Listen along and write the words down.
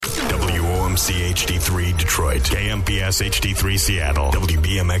WMMC HD3 Detroit, KMPS HD3 Seattle,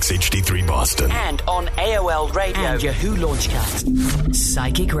 WBMX HD3 Boston. And on AOL Radio and Yahoo Launchcast.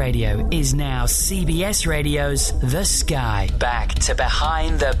 Psychic Radio is now CBS Radio's The Sky. Back to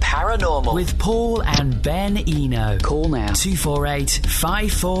Behind the Paranormal with Paul and Ben Eno. Call now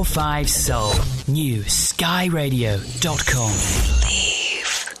 248-545-SOUL. New skyradio.com.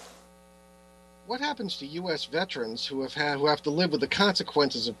 What happens to U.S. veterans who have to live with the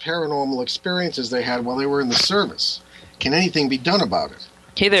consequences of paranormal experiences they had while they were in the service? Can anything be done about it?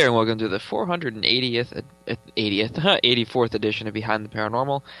 Hey there, and welcome to the 84th edition of Behind the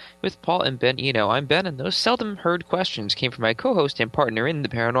Paranormal with Paul and Ben Eno. I'm Ben, and those seldom heard questions came from my co-host and partner in the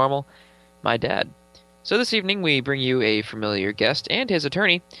paranormal, my dad. So this evening we bring you a familiar guest and his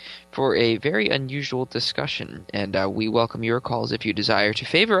attorney for a very unusual discussion, and we welcome your calls if you desire to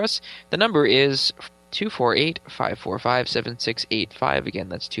favor us. The number is 248-545-7685. Again,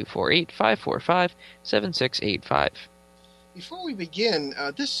 that's 248-545-7685. Before we begin,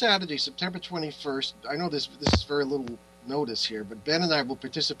 this Saturday, September 21st, I know this is very little notice here, but Ben and I will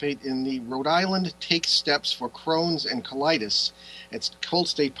participate in the Rhode Island Take Steps for Crohn's and Colitis at Colt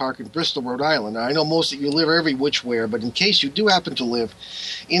State Park in Bristol, Rhode Island. Now, I know most of you live every which where, but in case you do happen to live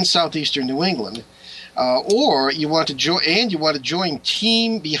in southeastern New England, or you want to join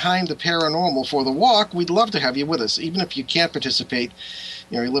Team Behind the Paranormal for the walk, we'd love to have you with us. Even if you can't participate,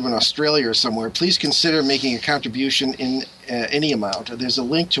 you live in Australia or somewhere, please consider making a contribution in any amount. There's a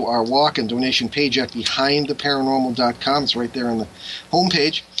link to our walk and donation page at behindtheparanormal.com. It's right there on the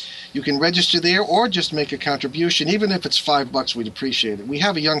homepage. You can register there or just make a contribution. Even if it's $5, we'd appreciate it. We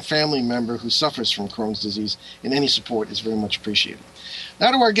have a young family member who suffers from Crohn's disease, and any support is very much appreciated.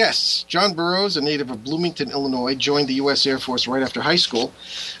 Now to our guests. John Burroughs, a native of Bloomington, Illinois, joined the U.S. Air Force right after high school,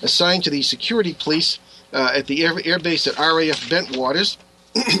 assigned to the security police at the air base at RAF Bentwaters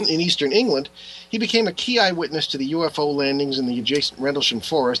in eastern England. He became a key eyewitness to the UFO landings in the adjacent Rendlesham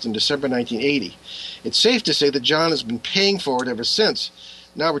Forest in December 1980. It's safe to say that John has been paying for it ever since.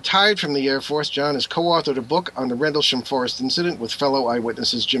 Now retired from the Air Force, John has co-authored a book on the Rendlesham Forest incident with fellow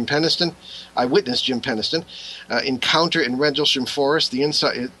eyewitness Jim Penniston, Encounter in Rendlesham Forest, the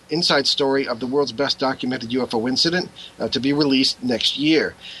inside story of the world's best documented UFO incident, to be released next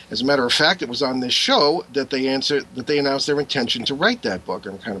year. As a matter of fact, it was on this show that they announced their intention to write that book.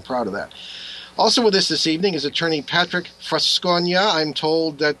 I'm kind of proud of that. Also with us this evening is attorney Patrick Frascogna. I'm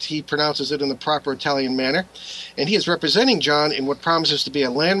told that he pronounces it in the proper Italian manner, and he is representing John in what promises to be a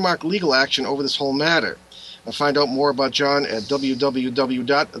landmark legal action over this whole matter. Find out more about John at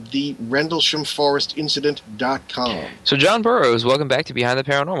www.therendleshamforestincident.com. So John Burroughs, welcome back to Behind the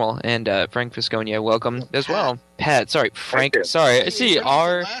Paranormal, and Frank Frascogna, welcome as well. Frank, sorry. See,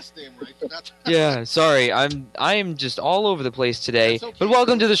 yeah, sorry, I am just all over the place today, okay. But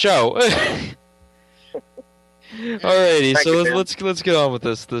welcome to the show. Alrighty, so let's get on with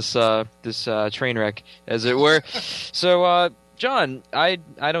this train wreck, as it were. So, John, I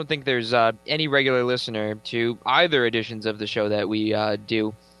don't think there's any regular listener to either editions of the show that we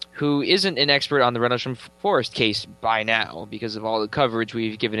do who isn't an expert on the Rendlesham Forest case by now, because of all the coverage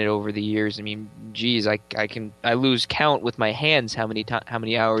we've given it over the years. I mean, geez, I lose count with my hands how many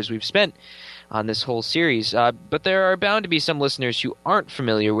hours we've spent on this whole series. But there are bound to be some listeners who aren't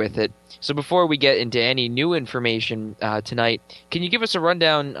familiar with it. So before we get into any new information tonight, can you give us a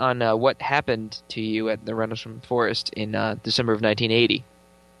rundown on what happened to you at the Rendlesham Forest in December of 1980?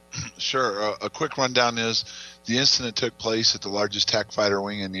 Sure. A quick rundown is the incident took place at the largest TAC fighter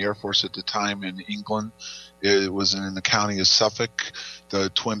wing in the Air Force at the time in England. It was in the county of Suffolk. The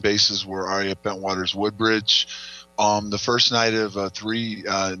twin bases were RAF Bentwaters Woodbridge. The first night of a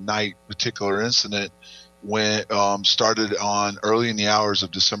three-night particular incident started on early in the hours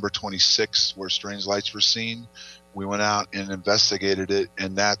of December 26th, where strange lights were seen. We went out and investigated it,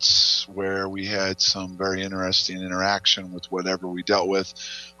 and that's where we had some very interesting interaction with whatever we dealt with.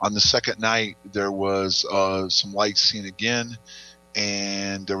 On the second night, there was some lights seen again,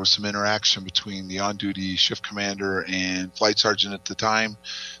 and there was some interaction between the on-duty shift commander and flight sergeant at the time.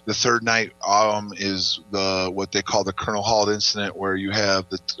 The third night is what they call the Colonel Halt incident, where you have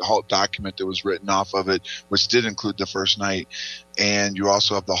the Halt document that was written off of it, which did include the first night, and you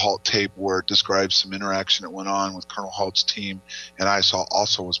also have the Halt tape where it describes some interaction that went on with Colonel Halt's team, and I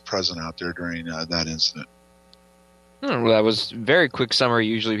also was present out there during that incident. Well, that was a very quick summary.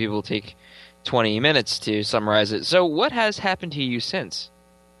 Usually people take 20 minutes to summarize it. So what has happened to you since?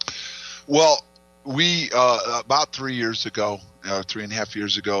 Well, we about 3 years ago, 3.5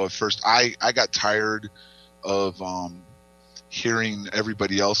 years ago, at first I got tired of hearing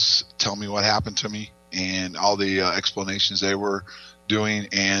everybody else tell me what happened to me and all the explanations they were doing.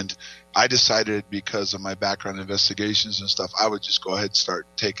 And I decided, because of my background in investigations and stuff, I would just go ahead and start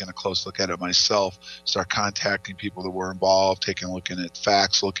taking a close look at it myself, start contacting people that were involved, looking at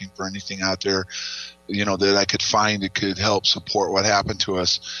facts, looking for anything out there, that I could find that could help support what happened to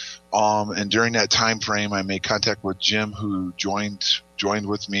us. And during that time frame, I made contact with Jim, who joined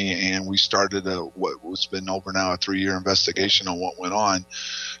with me, and we started what's been over now a 3-year investigation on what went on.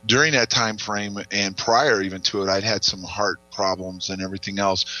 During that time frame, and prior even to it, I'd had some heart problems and everything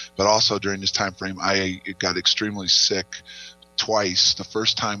else. But also during this time frame, I got extremely sick twice. The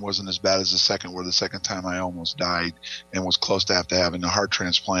first time wasn't as bad as the second, where the second time I almost died and was close to having a heart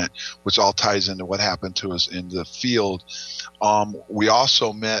transplant, which all ties into what happened to us in the field. We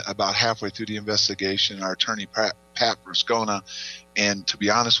also met about halfway through the investigation, our attorney, Pat Brascona, and to be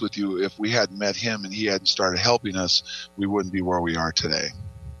honest with you, if we hadn't met him and he hadn't started helping us, we wouldn't be where we are today.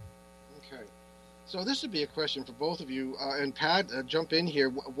 Okay. So this would be a question for both of you. And Pat, jump in here.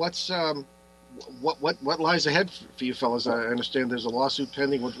 What lies ahead for you fellas? I understand there's a lawsuit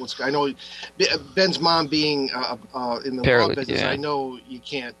pending. I know Ben's mom being in the law business. Yeah. I know you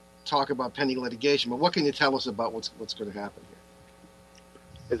can't talk about pending litigation, but what can you tell us about what's going to happen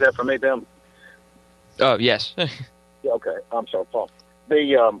here? Is that for me, Ben? Oh, yes. Yeah, okay. I'm sorry, Paul.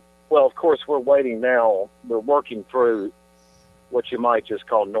 Well, of course, we're waiting now. We're working through what you might just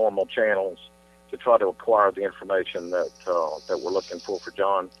call normal channels to try to acquire the information that we're looking for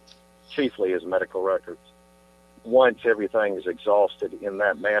John, chiefly his medical records. Once everything is exhausted in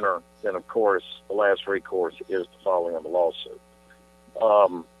that manner, then, of course, the last recourse is the filing of a lawsuit.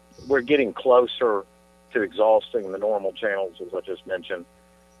 We're getting closer to exhausting the normal channels, as I just mentioned,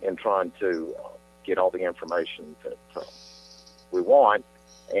 and trying to get all the information that we want.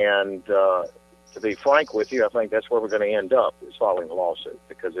 And to be frank with you, I think that's where we're going to end up, is filing the lawsuit,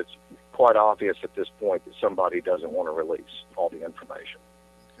 because it's quite obvious at this point that somebody doesn't want to release all the information.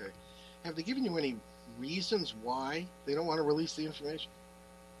 Okay. Have they given you any reasons why they don't want to release the information?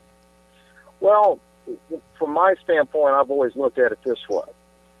 Well, from my standpoint, I've always looked at it this way.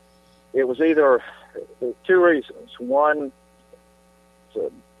 It was either two reasons. One,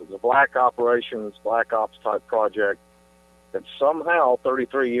 it was a black ops type project that somehow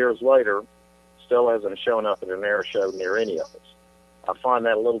 33 years later still hasn't shown up at an air show near any of us. I find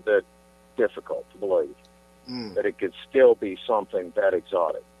that a little bit difficult to believe that it could still be something that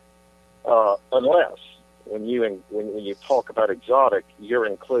exotic. Unless when you talk about exotic, you're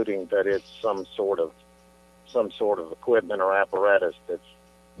including that it's some sort of equipment or apparatus that's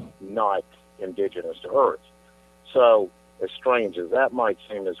not indigenous to Earth. So, as strange as that might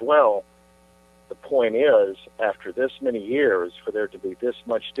seem as well, the point is, after this many years, for there to be this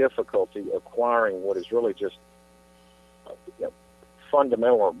much difficulty acquiring what is really just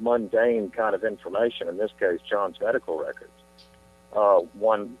fundamental or mundane kind of information, in this case, John's medical records,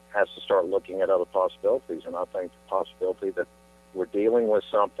 one has to start looking at other possibilities. And I think the possibility that we're dealing with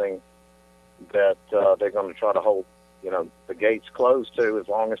something that they're going to try to hold, the gates closed to as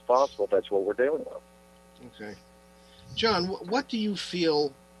long as possible, that's what we're dealing with. Okay. John, what do you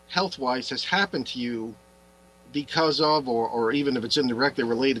feel health-wise has happened to you because of, or even if it's indirectly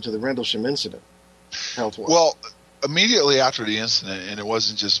related to the Rendlesham incident, health-wise? Well, immediately after the incident, and it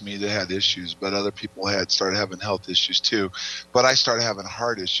wasn't just me that had issues, but other people had started having health issues too. But I started having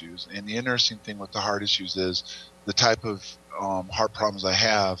heart issues. And the interesting thing with the heart issues is the type of heart problems I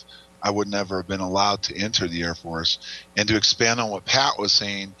have, I would never have been allowed to enter the Air Force. And to expand on what Pat was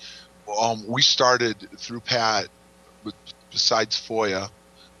saying, we started through Pat, besides FOIA,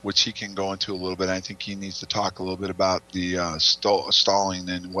 which he can go into a little bit. I think he needs to talk a little bit about the stalling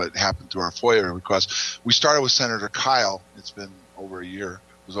and what happened through our FOIA request. We started with Senator Kyle. It's been over a year.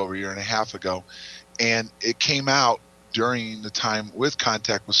 It was over a year and a half ago. And it came out during the time with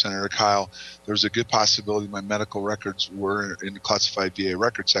contact with Senator Kyle, there was a good possibility my medical records were in the classified VA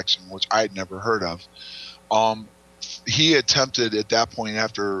record section, which I had never heard of. He attempted at that point,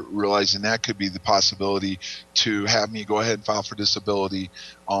 after realizing that could be the possibility, to have me go ahead and file for disability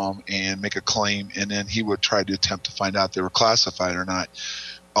and make a claim, and then he would try to attempt to find out they were classified or not.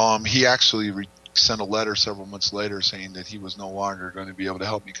 He actually sent a letter several months later saying that he was no longer going to be able to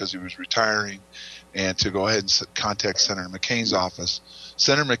help me because he was retiring, and to go ahead and contact Senator McCain's office.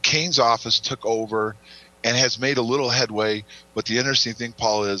 Senator McCain's office took over and has made a little headway, but the interesting thing,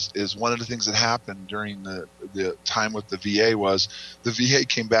 Paul, is one of the things that happened during the time with the VA was the VA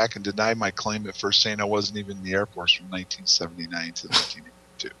came back and denied my claim at first, saying I wasn't even in the Air Force from 1979 to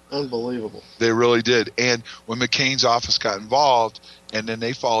 1982. Unbelievable. They really did. And when McCain's office got involved, and then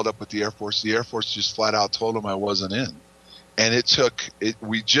they followed up with the Air Force just flat out told them I wasn't in. And it took it.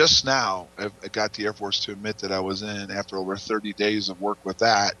 We just now got the Air Force to admit that I was in after over 30 days of work with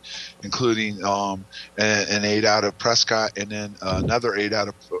that, including an 8 out of Prescott and then another 8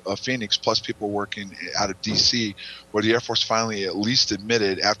 out of Phoenix, plus people working out of D.C., where the Air Force finally at least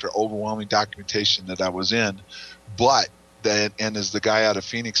admitted after overwhelming documentation that I was in. But then, and as the guy out of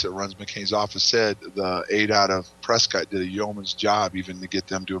Phoenix that runs McCain's office said, the 8 out of Prescott did a yeoman's job even to get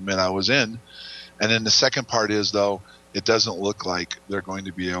them to admit I was in. And then the second part is, though, it doesn't look like they're going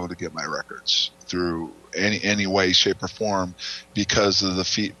to be able to get my records through any way, shape, or form because of the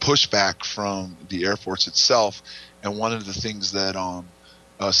pushback from the Air Force itself. And one of the things that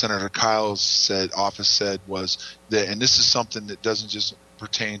Senator Kyle's office said was that, and this is something that doesn't just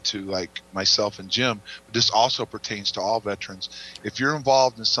pertain to like myself and Jim, but this also pertains to all veterans. If you're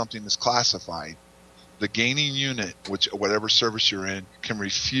involved in something that's classified, the gaining unit, whatever service you're in, can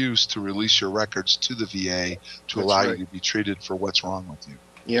refuse to release your records to the VA to allow you to be treated for what's wrong with you.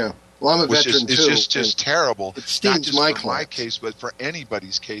 Yeah. Well, I'm a veteran too. It's just terrible. It stings not just for my case, but for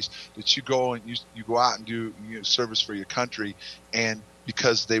anybody's case that you go and you go out and do service for your country, and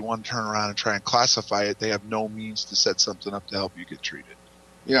because they want to turn around and try and classify it, they have no means to set something up to help you get treated.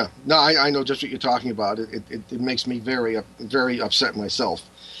 Yeah. No, I know just what you're talking about. It makes me very, very upset myself.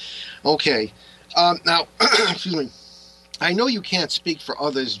 Okay. Now, excuse me, I know you can't speak for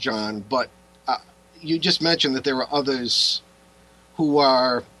others, John, but you just mentioned that there are others who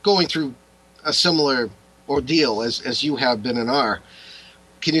are going through a similar ordeal as you have been and are.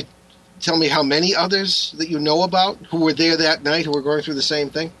 Can you tell me how many others that you know about who were there that night who were going through the same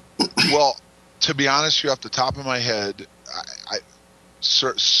thing? Well, to be honest with you, off the top of my head,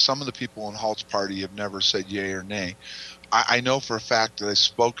 some of the people in Halt's party have never said yay or nay. I know for a fact that I've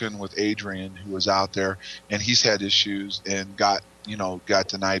spoken with Adrian, who was out there, and he's had issues and got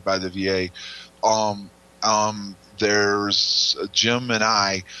denied by the VA. There's Jim and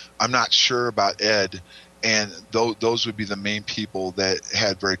I'm not sure about Ed, and those would be the main people that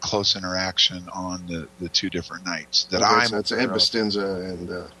had very close interaction on the 2 different nights that that's Ed Bustinza and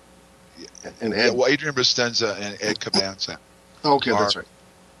Ed. Yeah, well, Adrian Bustinza and Ed Cabanza. Okay, that's right.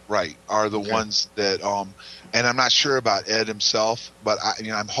 Right, are the ones that and I'm not sure about Ed himself, but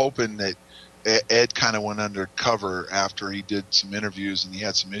I'm hoping that Ed kind of went undercover after he did some interviews and he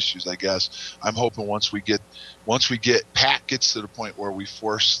had some issues, I guess. I'm hoping once we get Pat gets to the point where we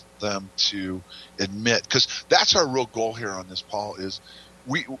force them to admit, because that's our real goal here on this, Paul, is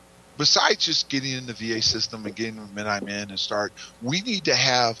besides just getting in the VA system and getting them in and start, we need to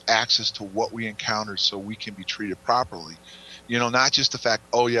have access to what we encountered so we can be treated properly. Not just the fact,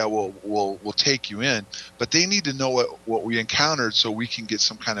 oh yeah, we'll take you in, but they need to know what we encountered so we can get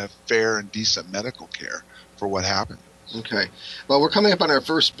some kind of fair and decent medical care for what happened. Okay. Well, we're coming up on our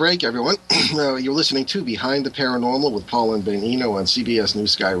first break, everyone. You're listening to Behind the Paranormal with Paul and Ben Eno on CBS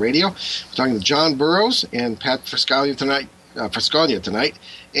News Sky Radio. We're talking to John Burroughs and Pat Frascogna tonight,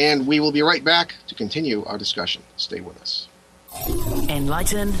 and we will be right back to continue our discussion. Stay with us.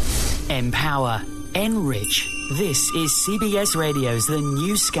 Enlighten, empower, enrich. This is CBS Radio's The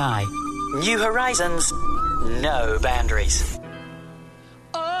New Sky. New horizons, no boundaries.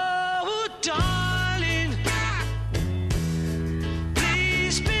 Oh, darling,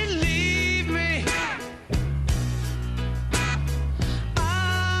 please believe me.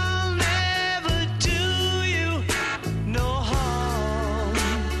 I'll never do you no harm.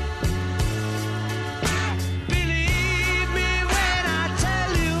 Believe me when I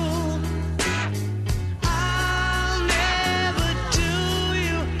tell you I'll never do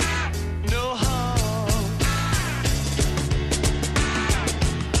you no harm.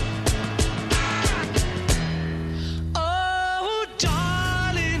 Oh,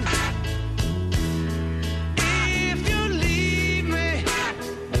 darling, if you leave me,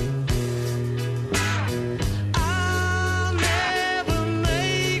 I'll never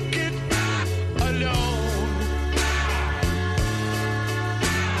make it alone.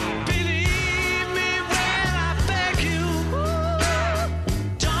 Believe me when I beg you,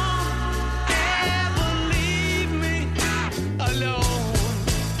 don't ever leave me alone.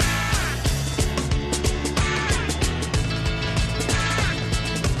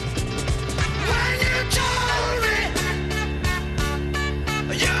 When you told me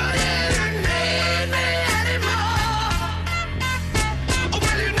you didn't need me anymore,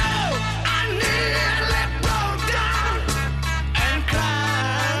 well, I nearly broke down and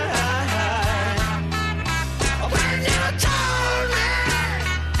cried. When you told me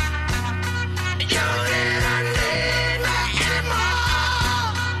you didn't need me anymore,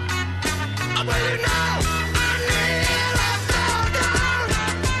 well, I nearly broke down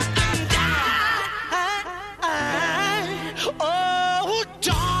and died.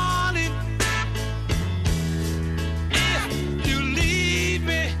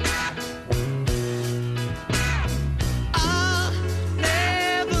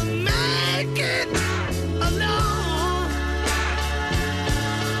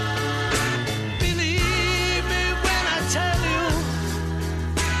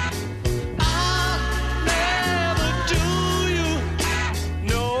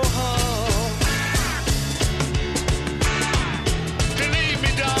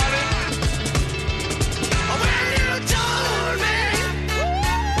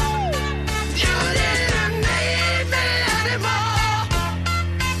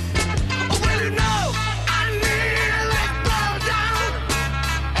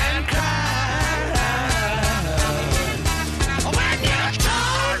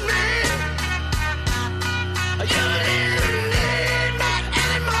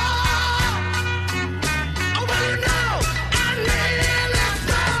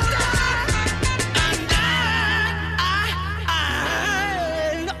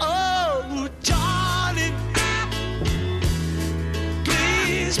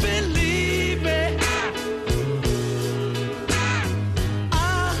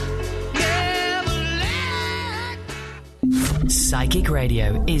 Psychic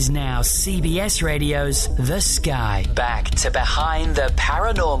Radio is now CBS Radio's The Sky. Back to Behind the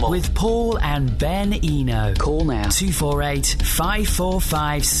Paranormal with Paul and Ben Eno. Call now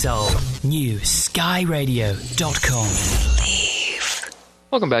 248-545-SOUL. New skyradio.com.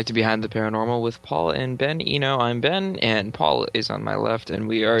 Welcome back to Behind the Paranormal with Paul and Ben Eno. I'm Ben, and Paul is on my left, and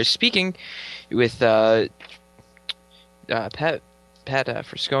we are speaking with Pat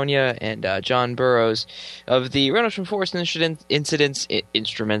Frasconia and John Burroughs of the Rendlesham Forest Instruments.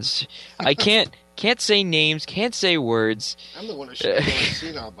 I can't say names, can't say words. I'm the one who should have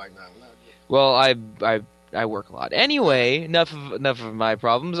seen all by now. Well, I work a lot. Anyway, enough of my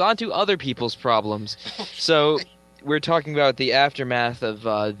problems. On to other people's problems. So we're talking about the aftermath of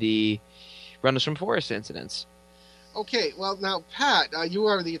the Rendlesham Forest incidents. Okay, well now, Pat, you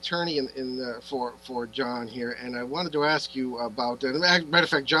are the attorney for John here, and I wanted to ask you about. Matter of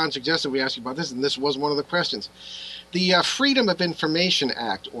fact, John suggested we ask you about this, and this was one of the questions: the Freedom of Information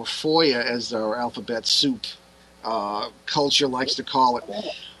Act, or FOIA, as our alphabet soup culture likes to call it.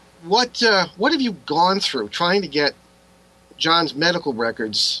 What have you gone through trying to get John's medical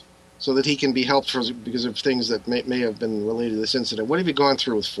records so that he can be helped because of things that may have been related to this incident? What have you gone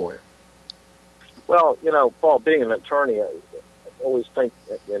through with FOIA? Well, Paul, being an attorney, I always think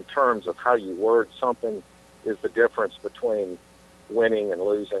in terms of how you word something is the difference between winning and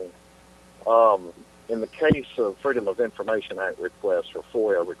losing. In the case of Freedom of Information Act requests or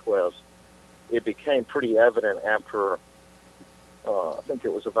FOIA requests, it became pretty evident after, I think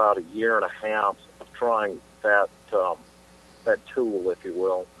it was about a year and a half of trying that tool, if you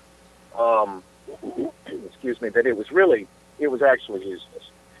will, that it was actually useless.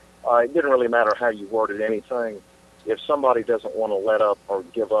 It didn't really matter how you worded anything. If somebody doesn't want to let up or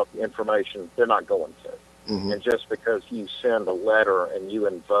give up information, they're not going to. Mm-hmm. And just because you send a letter and you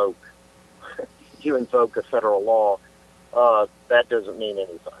invoke a federal law, that doesn't mean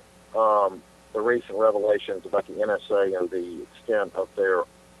anything. The recent revelations about the NSA and the extent of their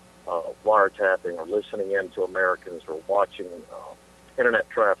wiretapping or listening in to Americans or watching internet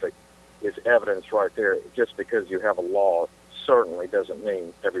traffic is evidence right there. Just because you have a law certainly doesn't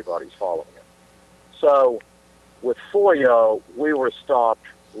mean everybody's following it. So with FOIA, we were stopped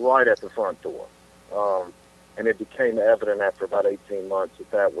right at the front door. And it became evident after about 18 months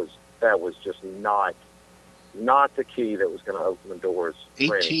that was just not the key that was going to open the doors.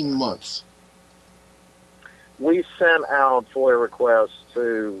 18 months. We sent out FOIA requests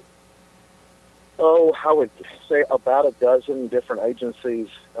to, I would say about a dozen different agencies,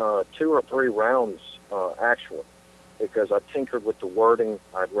 2 or 3 rounds, actually, because I tinkered with the wording.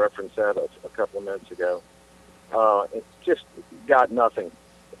 I'd referenced that a couple of minutes ago. It just got nothing.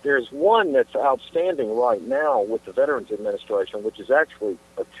 There's one that's outstanding right now with the Veterans Administration, which is actually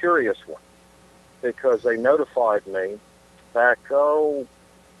a curious one, because they notified me back, about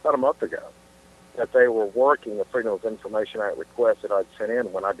a month ago, that they were working the Freedom of Information Act request that I'd sent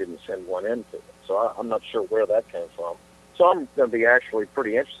in when I didn't send one in to them. So I'm not sure where that came from. So I'm going to be actually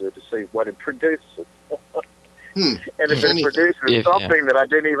pretty interested to see what it produces. And if it produces something that I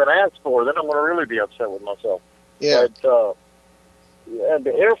didn't even ask for, then I'm going to really be upset with myself. Yeah. But, and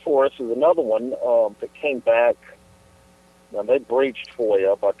the Air Force is another one that came back. Now, they breached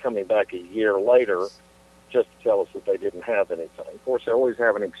FOIA by coming back a year later just to tell us that they didn't have anything. Of course, they always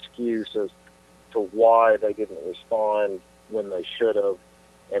have an excuse as to why they didn't respond when they should have,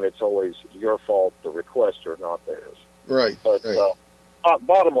 and it's always your fault, the requester, not theirs. Right. But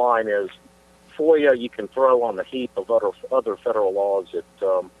bottom line is, FOIA you can throw on the heap of other federal laws that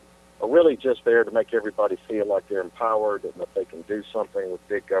are really just there to make everybody feel like they're empowered and that they can do something with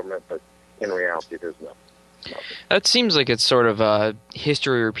big government, but in reality there's nothing. That seems like it's sort of a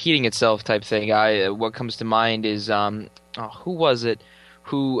history repeating itself type thing. What comes to mind is, who was it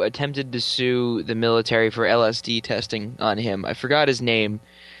who attempted to sue the military for LSD testing on him? I forgot his name,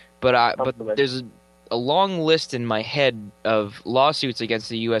 but there's a long list in my head of lawsuits against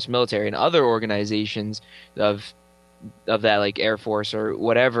the U.S. military and other organizations of that, like Air Force or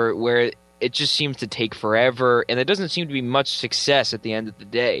whatever, where it just seems to take forever, and there doesn't seem to be much success at the end of the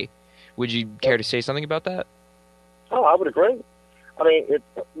day. Would you care to say something about that? Oh, I would agree. I mean,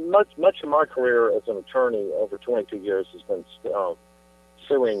 much of my career as an attorney over 22 years has been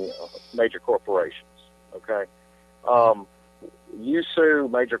suing major corporations, okay? You sue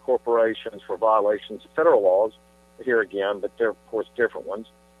major corporations for violations of federal laws, here again, but they're, of course, different ones,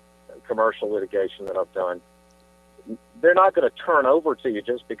 commercial litigation that I've done. They're not going to turn over to you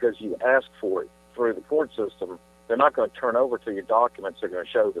just because you ask for it through the court system. They're not going to turn over to you documents that are going to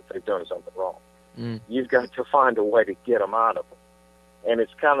show that they've done something wrong. You've got to find a way to get them out of them. And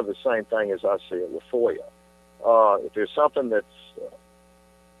it's kind of the same thing as I see it with FOIA. If there's something that's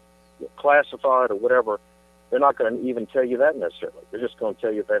classified or whatever, they're not going to even tell you that necessarily. They're just going to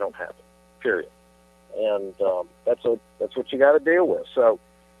tell you they don't have it, period. And that's what you got to deal with. So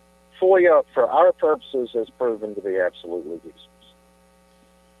FOIA, for our purposes, has proven to be absolutely useless.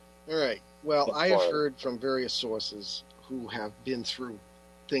 All right. Well, I have heard from various sources who have been through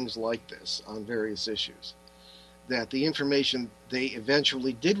things like this on various issues that the information they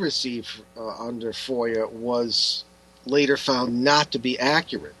eventually did receive under FOIA was later found not to be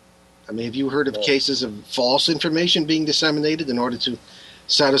accurate. I mean, have you heard of cases of false information being disseminated in order to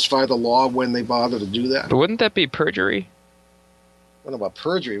satisfy the law when they bother to do that? But wouldn't that be perjury? What about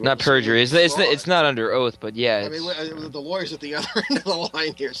perjury? Not perjury. It's not under oath, but yeah. I mean, the lawyer's at the other end of the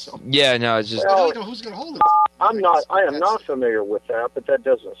line here, so. Yeah, no, it's just. Well, who's going to hold him? I am not familiar with that, but that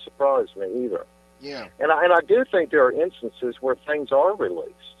doesn't surprise me either. Yeah. And I do think there are instances where things are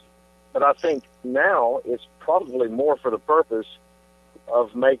released, but I think now it's probably more for the purpose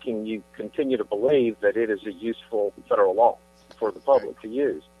of making you continue to believe that it is a useful federal law for the public to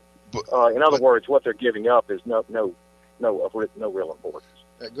use. In other words, what they're giving up is no real importance.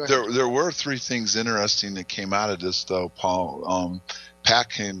 There were three things interesting that came out of this, though, Paul. Pat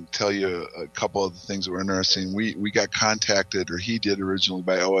can tell you a couple of the things that were interesting. We got contacted, or he did originally,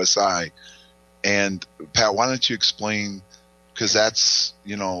 by OSI. And Pat, why don't you explain? Because that's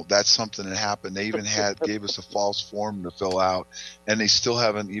something that happened. They even gave us a false form to fill out, and they still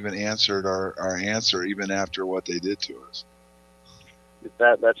haven't even answered our answer, even after what they did to us.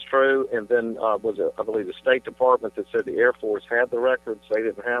 That's true. And then was it, I believe, the State Department that said the Air Force had the records, they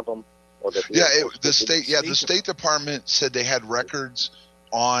didn't have them, or that the State Department said they had records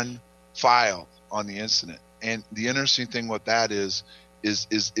on file on the incident. And the interesting thing with that is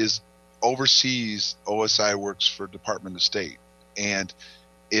overseas, OSI works for Department of State, and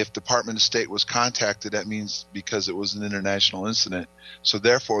if Department of State was contacted, that means because it was an international incident. So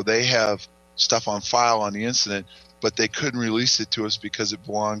therefore, they have stuff on file on the incident, but they couldn't release it to us because it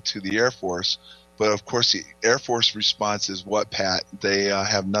belonged to the Air Force. But of course, the Air Force response is what, Pat? They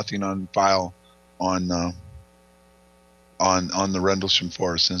have nothing on file on the Rendlesham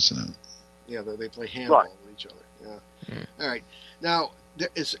Forest incident. Yeah, they play handball with each other. Yeah. All right. Now,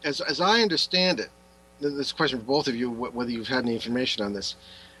 as I understand it, this question for both of you, whether you've had any information on this,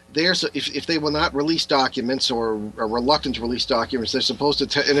 if they will not release documents or are reluctant to release documents, they're supposed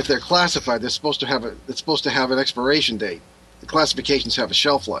to, and if they're classified, it's supposed to have an expiration date. The classifications have a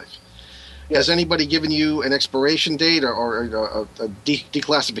shelf life. Yeah. Has anybody given you an expiration date or a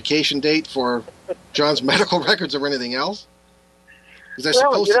declassification date for John's medical records or anything else? Because they're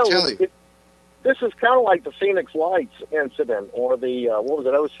supposed to tell you. This is kind of like the Phoenix Lights incident, or the what was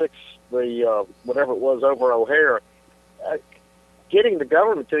it, 06, the whatever it was over O'Hare. Getting the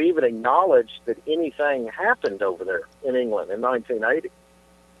government to even acknowledge that anything happened over there in England in 1980.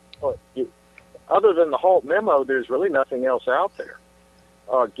 Other than the Halt memo, there's really nothing else out there.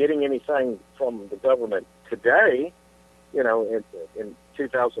 Getting anything from the government today, in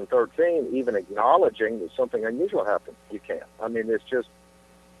 2013, even acknowledging that something unusual happened, you can't. I mean, it's just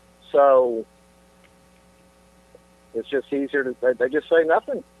so. It's just easier to. They just say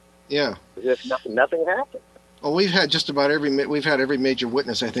nothing. Yeah. If nothing happened. Well, we've had every major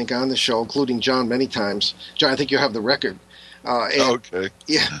witness, I think, on the show, including John many times. John, I think you have the record. Okay.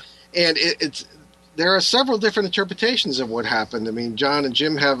 Yeah, and there are several different interpretations of what happened. I mean, John and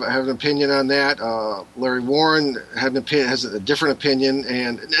Jim have an opinion on that. Larry Warren has a different opinion,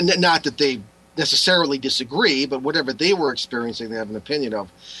 and not that they necessarily disagree, but whatever they were experiencing, they have an opinion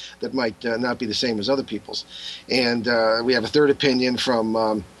of that might not be the same as other people's. And we have a third opinion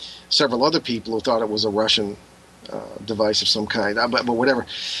from several other people who thought it was a Russian device of some kind, but whatever.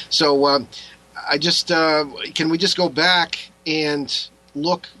 So I just can we just go back and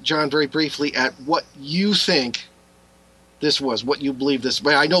look, John, very briefly at what you think this was, what you believe this.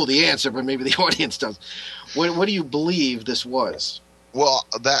 Well, I know the answer, but maybe the audience does. What do you believe this was? Well,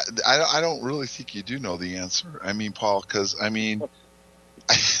 I don't really think you do know the answer. I mean, Paul, because I mean,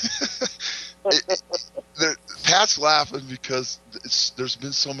 Pat's laughing because there's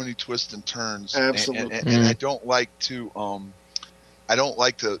been so many twists and turns. Absolutely, and I don't like to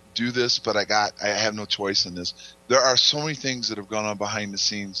do this, but I have no choice in this. There are so many things that have gone on behind the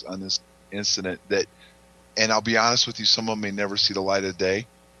scenes on this incident that, and I'll be honest with you, some of them may never see the light of day,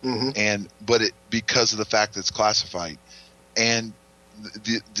 but because of the fact that it's classified. And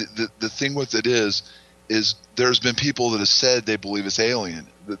the thing with it is there's been people that have said they believe it's alien.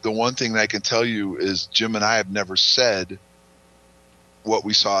 The one thing that I can tell you is Jim and I have never said what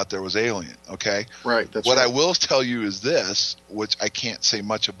we saw out there was alien. Okay. Right. That's what right. I will tell you is this, which I can't say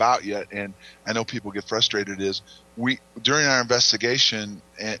much about yet, and I know people get frustrated, is we, during our investigation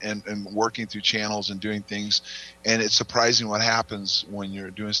and working through channels and doing things, and it's surprising what happens when you're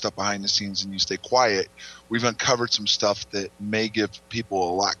doing stuff behind the scenes and you stay quiet. We've uncovered some stuff that may give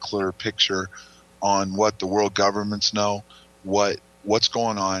people a lot clearer picture on what the world governments know, what's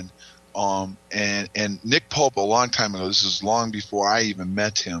going on. And Nick Pope, a long time ago, this is long before I even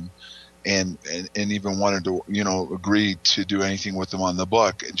met him and even wanted to, agree to do anything with him on the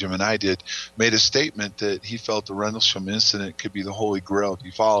book, and Jim and I did, made a statement that he felt the Rendlesham incident could be the holy grail of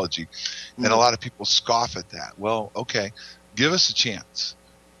ufology. Mm-hmm. And a lot of people scoff at that. Well, okay, give us a chance.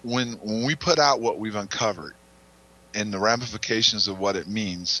 When we put out what we've uncovered and the ramifications of what it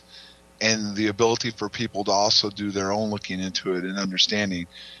means, and the ability for people to also do their own looking into it and understanding,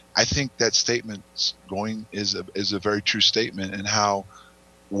 I think that statement is a very true statement, and how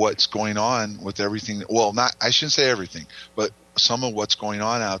what's going on with everything. Well, I shouldn't say everything, but some of what's going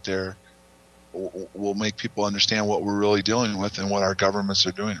on out there will make people understand what we're really dealing with and what our governments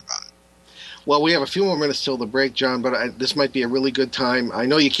are doing about it. Well, we have a few more minutes till the break, John, but this might be a really good time. I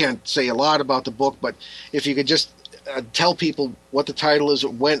know you can't say a lot about the book, but if you could just tell people what the title is,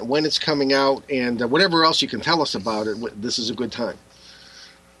 when it's coming out, and whatever else you can tell us about it, this is a good time.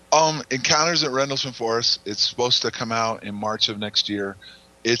 Encounters at Rendlesham Forest. It's supposed to come out in March of next year.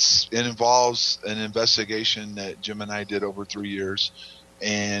 It involves an investigation that Jim and I did over 3 years,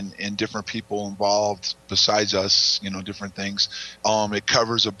 and different people involved besides us, different things. It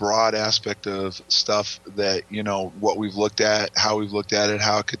covers a broad aspect of stuff that, what we've looked at, how we've looked at it,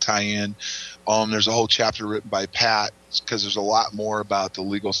 how it could tie in. There's a whole chapter written by Pat, because there's a lot more about the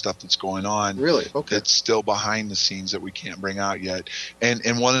legal stuff that's going on. Really? Okay. That's still behind the scenes that we can't bring out yet.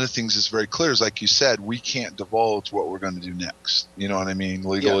 And one of the things that's very clear is, like you said, we can't divulge what we're going to do next. You know what I mean?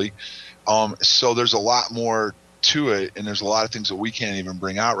 Legally. Yeah. So there's a lot more to it, and there's a lot of things that we can't even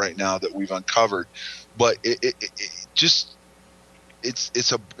bring out right now that we've uncovered. But it's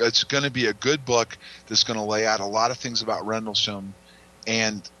going to be a good book that's going to lay out a lot of things about Rendlesham,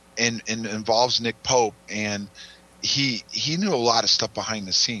 and involves Nick Pope, and he knew a lot of stuff behind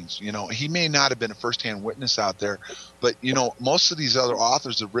the scenes. He may not have been a firsthand witness out there, but most of these other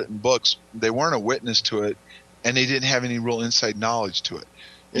authors have written books. They weren't a witness to it, and they didn't have any real inside knowledge to it.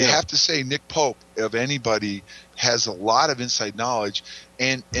 You have to say Nick Pope, of anybody, has a lot of inside knowledge,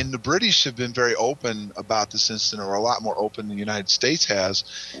 and the British have been very open about this incident, or a lot more open than the United States has.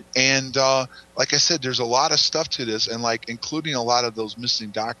 And like I said, there's a lot of stuff to this, and including a lot of those missing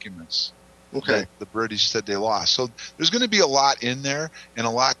documents that the British said they lost. So there's going to be a lot in there, and a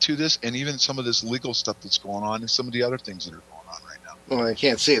lot to this, and even some of this legal stuff that's going on, and some of the other things that are going on right now. Well, I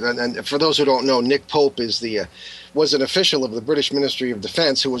can't see it. And for those who don't know, Nick Pope was an official of the British Ministry of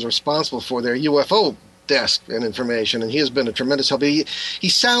Defense who was responsible for their UFO desk and information, and he has been a tremendous help. He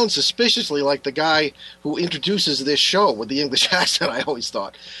sounds suspiciously like the guy who introduces this show with the English accent, I always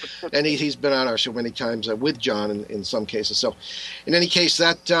thought. And he's been on our show many times with John in some cases. So in any case,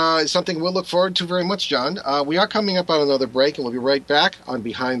 that is something we'll look forward to very much, John. We are coming up on another break, and we'll be right back on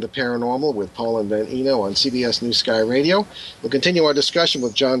Behind the Paranormal with Paul and Ben Eno on CBS New Sky Radio. We'll continue our discussion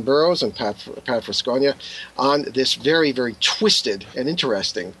with John Burroughs and Pat Frascogna on this very, very twisted and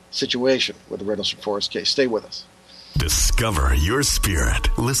interesting situation with the Rendlesham Forest case. Stay with us. Discover your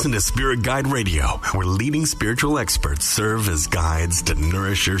spirit. Listen to Spirit Guide Radio, where leading spiritual experts serve as guides to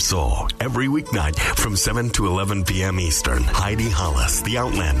nourish your soul. Every weeknight from 7 to 11 p.m. Eastern. Heidi Hollis, The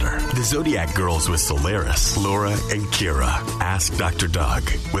Outlander. The Zodiac Girls with Solaris, Laura, and Kira. Ask Dr. Doug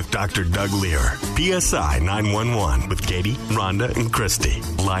with Dr. Doug Lear. PSI 911 with Katie, Rhonda, and Christy.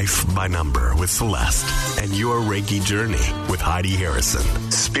 Life by Number with Celeste. And Your Reiki Journey with Heidi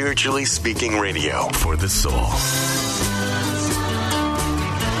Harrison. Spiritually Speaking Radio for the soul.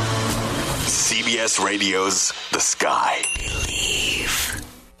 CBS Radio's The Sky. Believe.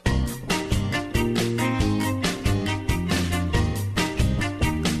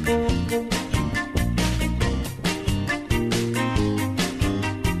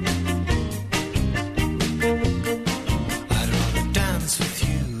 I'd rather dance with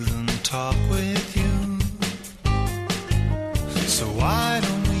you than talk with you. So why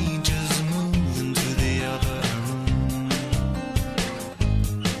don't we just move into the other room?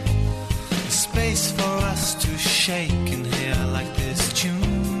 A space for us to shake and hear like this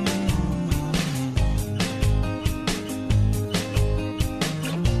tune.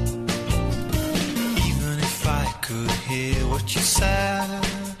 Even if I could hear what you said,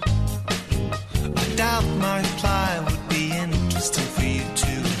 I doubt my reply would be interesting for you to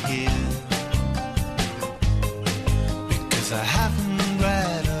hear, because I haven't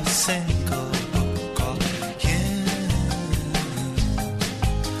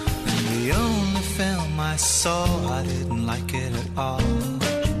saw, I didn't like it at all.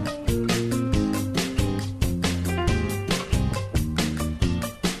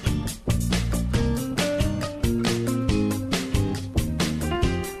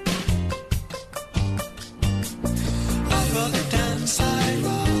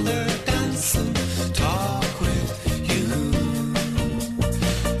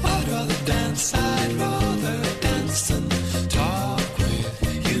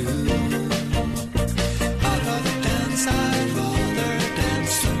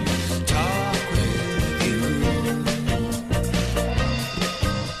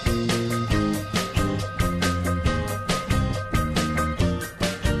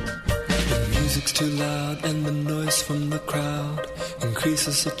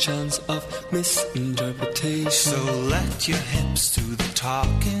 A chance of misinterpretation. So let your hips do the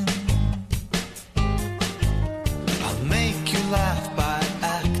talking. I'll make you laugh by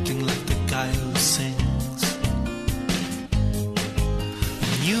acting like the guy who sings.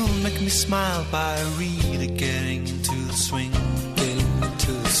 And you'll make me smile by really getting into the swing. Getting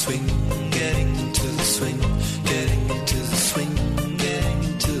into the swing. Getting into the swing. Getting into the swing. Getting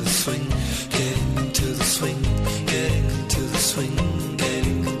into the swing. Getting into the swing. Getting into the swing.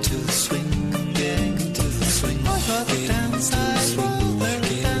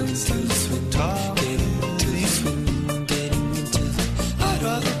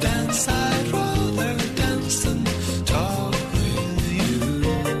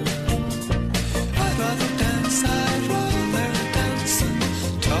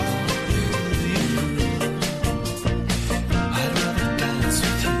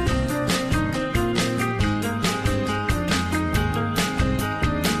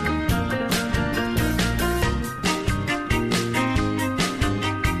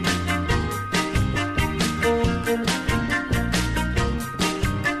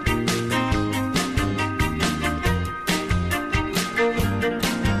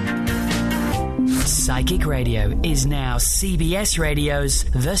 Psychic Radio is now CBS Radio's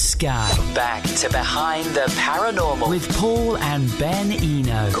The Sky. Back to Behind the Paranormal with Paul and Ben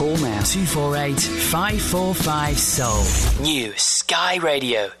Eno. Call now 248-545-SOUL. New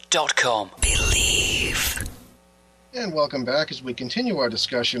skyradio.com. Believe. And welcome back as we continue our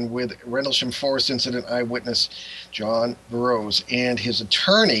discussion with Rendlesham Forest Incident eyewitness John Burroughs and his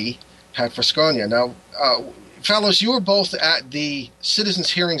attorney, Pat Frascogna. Now, fellows, you were both at the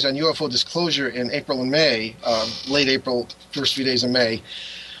citizens' hearings on UFO disclosure in April and May, late April, first few days of May.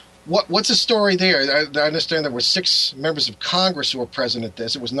 What's the story there? I understand there were 6 members of Congress who were present at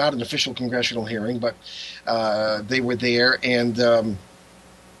this. It was not an official congressional hearing, but they were there. And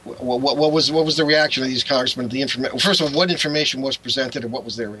what was the reaction of these congressmen? First of all, what information was presented, and what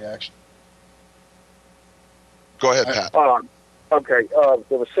was their reaction? Go ahead, Pat. Okay,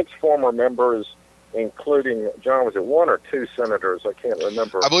 there were 6 former members, including, John, was it 1 or 2 senators? I can't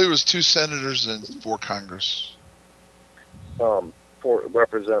remember. I believe it was 2 senators and 4 Congress. Former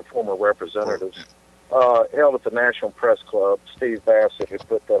representatives. Held at the National Press Club. Steve Bassett, who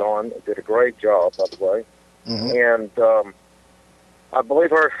put that on, did a great job, by the way. Mm-hmm. And I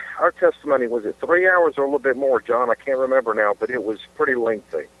believe our testimony, was it 3 hours or a little bit more, John? I can't remember now, but it was pretty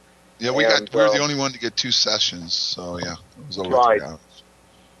lengthy. Yeah, we were the only one to get 2 sessions, so yeah, it was over 3 hours.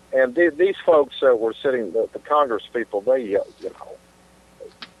 And these folks were sitting, the Congress people, they,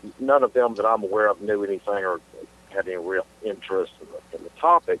 none of them that I'm aware of knew anything or had any real interest in the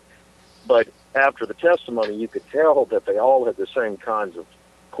topic. But after the testimony, you could tell that they all had the same kinds of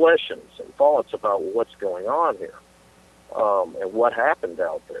questions and thoughts about what's going on here and what happened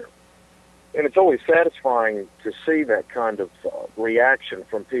out there. And it's always satisfying to see that kind of reaction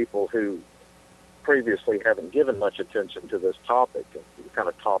from people who previously haven't given much attention to this topic, the kind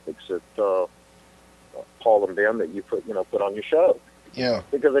of topics that Paul and Ben that you put on your show. Yeah.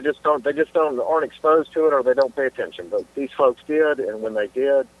 Because they just aren't exposed to it, or they don't pay attention. But these folks did, and when they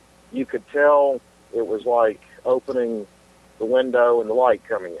did, you could tell it was like opening the window and the light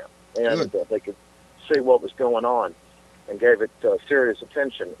coming in, and they could see what was going on, and gave it serious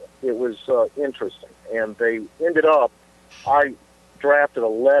attention. It was interesting, and they ended up. I drafted a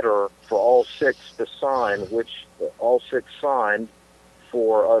letter for all 6 to sign, which all 6 signed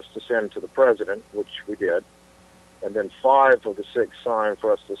for us to send to the president, which we did. And then 5 of the 6 signed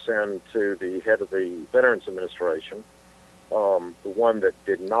for us to send to the head of the Veterans Administration. The one that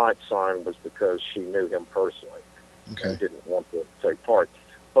did not sign was because she knew him personally and didn't want to take part.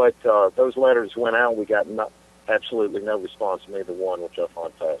 But those letters went out. We got absolutely no response from either one, which I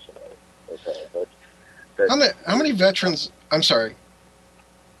find fascinating. Okay, but how many veterans? I'm sorry.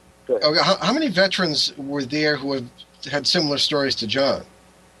 Okay, how many veterans were there who had similar stories to John?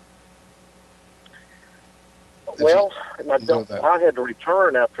 Well, I had to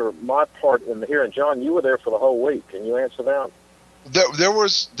return after my part in the hearing. John, you were there for the whole week. Can you answer that? There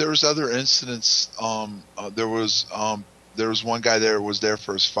was other incidents. There was one guy there who was there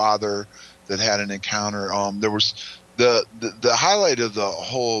for his father that had an encounter. There was the highlight of the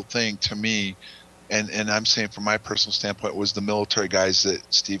whole thing to me, and I'm saying from my personal standpoint, was the military guys that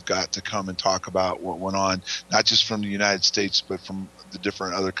Steve got to come and talk about what went on, not just from the United States, but from the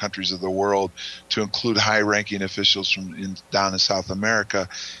different other countries of the world, to include high-ranking officials from down in South America,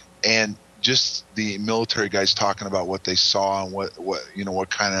 and just the military guys talking about what they saw and what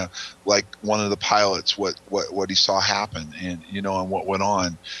kind of, like one of the pilots, what he saw happen, and and what went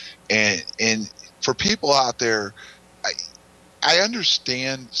on, and for people out there, I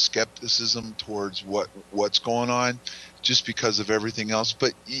understand skepticism towards what's going on, just because of everything else,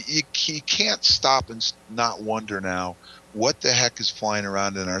 but you can't stop and not wonder now what the heck is flying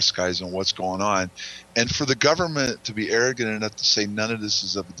around in our skies and what's going on. And for the government to be arrogant enough to say none of this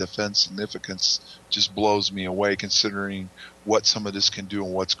is of defense significance just blows me away, considering what some of this can do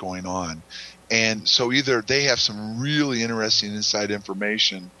and what's going on. And so either they have some really interesting inside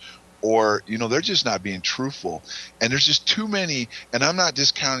information, or they're just not being truthful. And there's just too many, and I'm not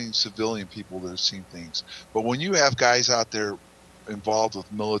discounting civilian people that have seen things, but when you have guys out there involved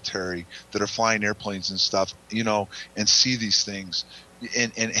with military that are flying airplanes and stuff, and see these things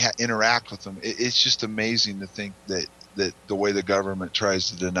and interact with them, it's just amazing to think that the way the government tries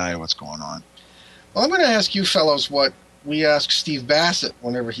to deny what's going on. Well, I'm going to ask you fellows what we ask Steve Bassett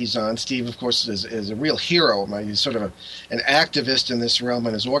whenever he's on. Steve, of course, is a real hero. He's sort of an activist in this realm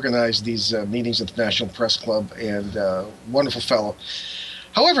and has organized these meetings at the National Press Club, and wonderful fellow.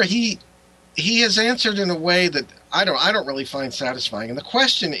 However, he has answered in a way that I don't really find satisfying. And the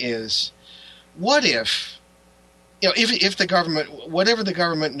question is, what if the government, whatever the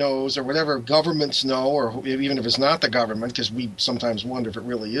government knows, or whatever governments know, or even if it's not the government, because we sometimes wonder if it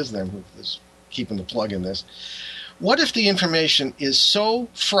really is them who is keeping the plug in this, what if the information is so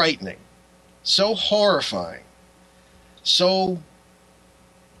frightening, so horrifying, so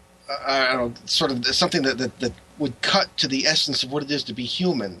sort of something that would cut to the essence of what it is to be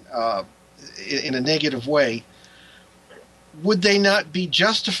human in a negative way? Would they not be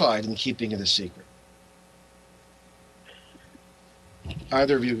justified in keeping it a secret?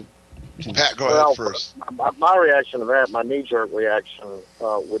 Either of you? Pat, go ahead first. My reaction to that, my knee-jerk reaction,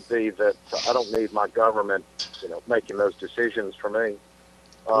 would be that I don't need my government, making those decisions for me.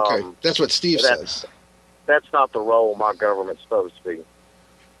 Okay, that's what Steve says. That's not the role my government's supposed to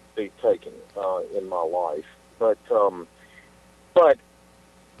be taking in my life. But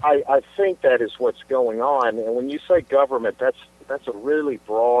I think that is what's going on. And when you say government, that's a really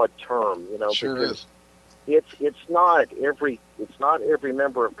broad term, sure because is. It's not every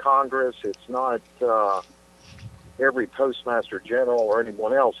member of Congress. It's not every Postmaster General or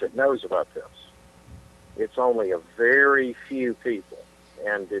anyone else that knows about this. It's only a very few people,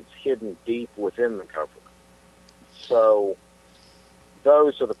 and it's hidden deep within the government. So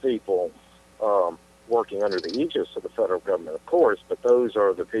those are the people working under the aegis of the federal government, of course, but those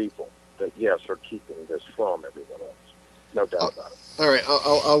are the people that, yes, are keeping this from everyone else. No doubt about it. All right,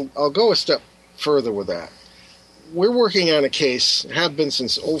 I'll go a step further with that. We're working on a case, have been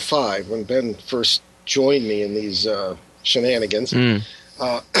since 2005, when Ben first joined me in these shenanigans,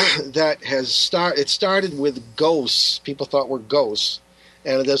 that it started with ghosts. People thought were ghosts,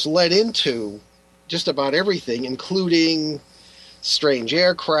 and it has led into just about everything, including strange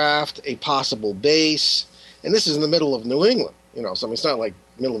aircraft, a possible base, and this is in the middle of New England, so it's not like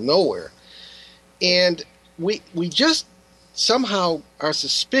middle of nowhere. And we just somehow are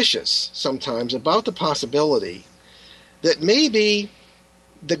suspicious sometimes about the possibility that maybe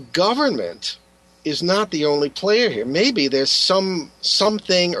the government is not the only player here. Maybe there's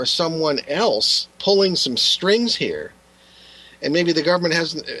something or someone else pulling some strings here, and maybe the government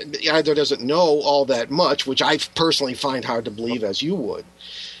either doesn't know all that much, which I personally find hard to believe, as you would,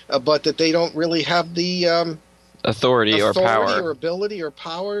 but that they don't really have the authority or power or ability or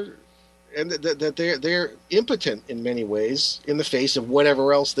power, and that they're impotent in many ways in the face of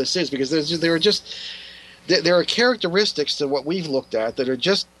whatever else this is, because there are characteristics to what we've looked at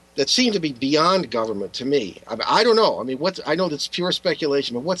that seem to be beyond government to me. I don't know. I know that's pure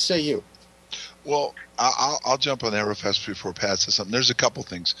speculation, but what say you? Well, I'll jump on that real fast before Pat says something. There's a couple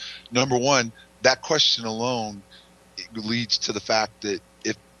things. Number one, that question alone leads to the fact that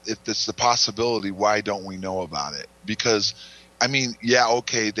if it's the possibility, why don't we know about it? Because,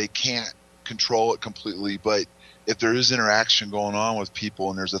 they can't control it completely, but if there is interaction going on with people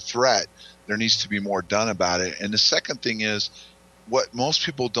and there's a threat, there needs to be more done about it. And the second thing is, what most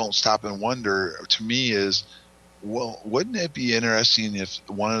people don't stop and wonder, to me, is Well, wouldn't it be interesting if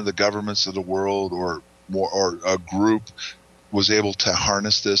one of the governments of the world or a group was able to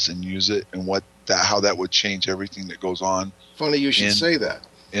harness this and use it, and how that would change everything that goes on? Funny you should say that.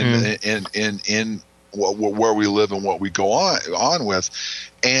 In where we live and what we go on with.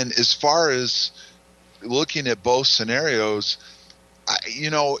 And as far as looking at both scenarios,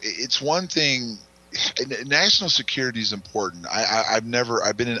 it's one thing. National security is important. I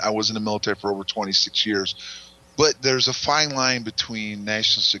was in the military for over 26 years, but there's a fine line between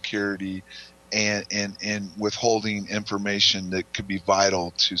national security and withholding information that could be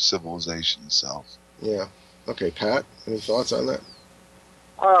vital to civilization itself. Yeah. Okay, Pat, any thoughts on that?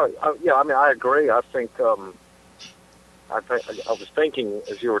 Yeah, I mean, I agree. I was thinking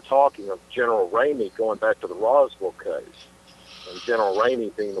as you were talking of General Ramey going back to the Roswell case, and General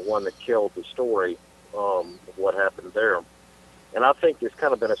Ramey being the one that killed the story of what happened there. And I think it's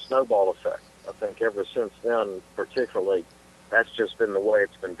kind of been a snowball effect. I think ever since then, particularly, that's just been the way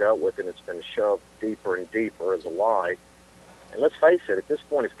it's been dealt with, and it's been shoved deeper and deeper as a lie. And let's face it, at this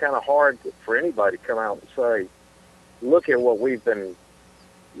point, it's kind of hard for anybody to come out and say, look at what we've been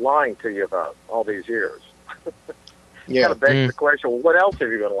lying to you about all these years. Yeah. Kind of begs the question, well, what else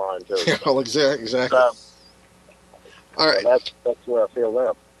have you been lying to us about? Well, exactly. All right. That's where I feel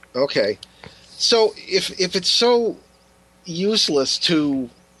that. Okay. So if it's so useless to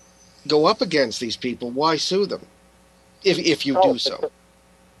go up against these people, why sue them? If you do so.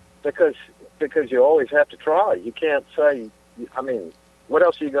 Because you always have to try. You can't say, I mean, what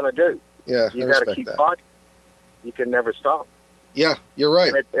else are you going to do? Yeah, you got to keep fighting. You can never stop. Yeah, you're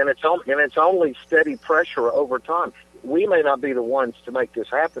right. And it's only steady pressure over time. We may not be the ones to make this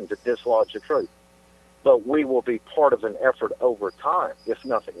happen, to dislodge the truth, but we will be part of an effort over time, if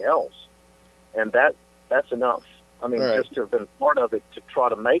nothing else. And that's enough. I mean, just to have been part of it to try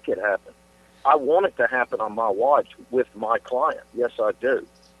to make it happen. I want it to happen on my watch with my client. Yes, I do.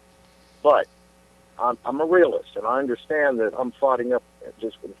 But I'm a realist, and I understand that I'm fighting up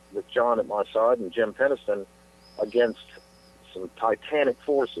just with John at my side and Jim Penniston against some titanic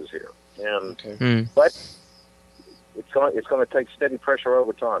forces here. And but it's going to take steady pressure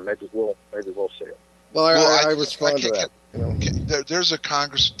over time. Maybe we'll see it. Well, I respond to that. There's the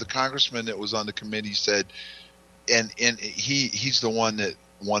congressman that was on the committee said, and he's the one that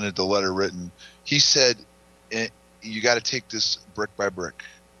wanted the letter written. He said, you got to take this brick by brick.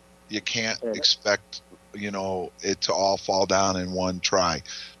 You can't expect, it to all fall down in one try,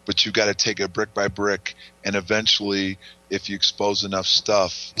 but you got to take it brick by brick, and eventually, if you expose enough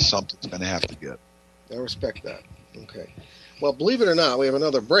stuff, something's going to have to give. I respect that. Okay. Well, believe it or not, we have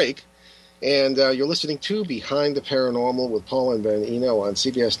another break, and you're listening to Behind the Paranormal with Paul and Ben Eno on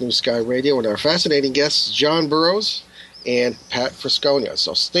CBS News Sky Radio, and our fascinating guests, John Burroughs and Pat Frasconia.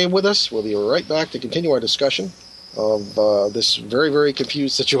 So stay with us. We'll be right back to continue our discussion of this very, very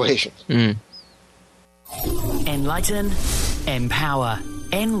confused situation. Enlighten, empower,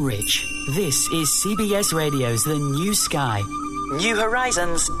 enrich. This is CBS Radio's The New Sky. New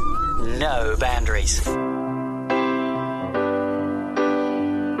horizons, no boundaries.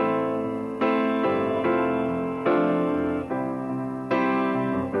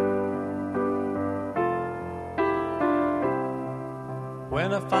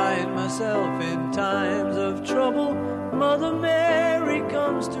 When I find myself in times of trouble, Mother Mary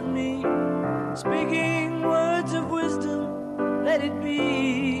comes to me, speaking words of wisdom, let it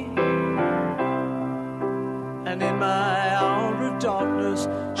be. And in my hour of darkness,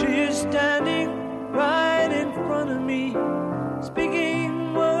 she is standing right in front of me,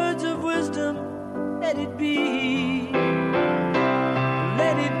 speaking words of wisdom, let it be.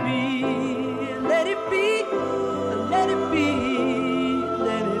 Let it be, let it be, let it be.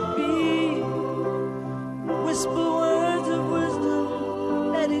 Whisper words of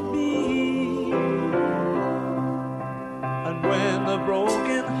wisdom, let it be. And when the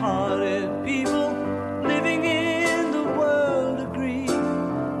broken-hearted people living in the world agree,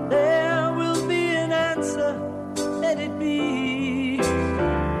 there will be an answer, let it be.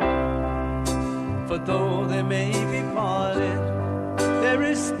 For though they may be parted, there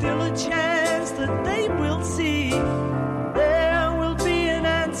is still a chance that they will see. There will be an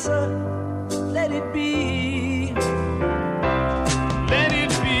answer, let it be.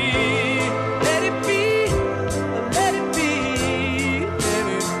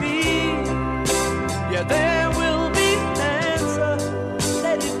 There will be an answer,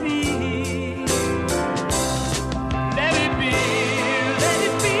 let it be. Let it be, let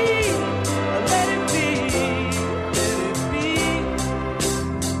it be, let it be, let it be.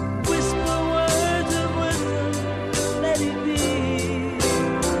 Whisper words of wisdom, let it be.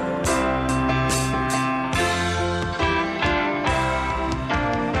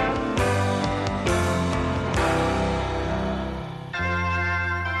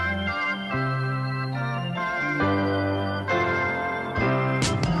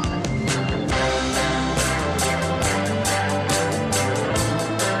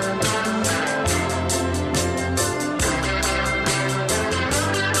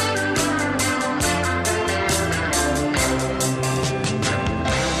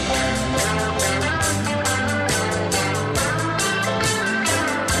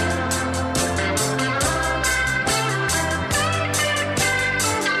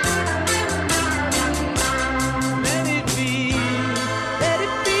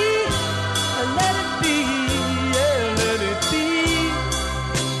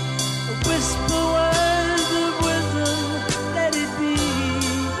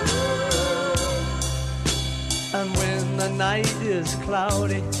 gets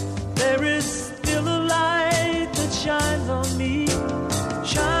cloudy, there is still a light that shines on me.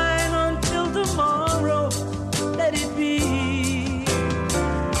 Shine until tomorrow, let it be.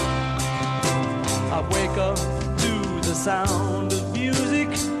 I wake up to the sound of music.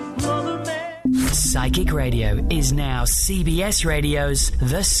 Mother Mary. Psychic Radio is now CBS Radio's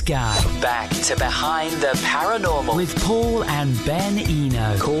The Sky. Back to Behind the Paranormal with Paul and Ben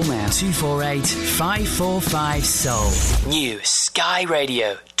Eno. Call now 248-545-SOUL. New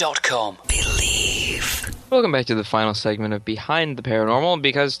skyradio.com. Believe. Welcome back to the final segment of Behind the Paranormal.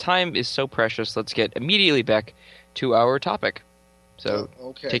 Because time is so precious, let's get immediately back to our topic. So,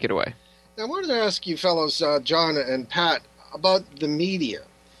 okay. Take it away. Now, I wanted to ask you fellows, John and Pat, about the media.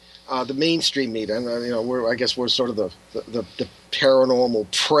 The mainstream media, and I guess we're sort of the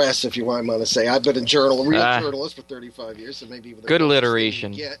paranormal press, if you want to say. I've been a journalist for 35 years, so maybe with good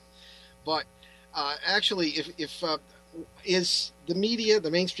alliteration. But actually, if is the media,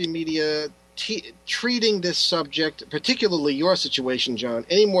 the mainstream media, treating this subject, particularly your situation, John,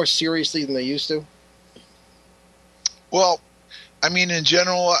 any more seriously than they used to? Well, I mean, in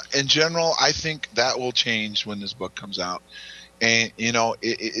general, I think that will change when this book comes out. And,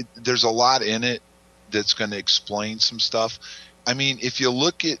 there's a lot in it that's going to explain some stuff. I mean, if you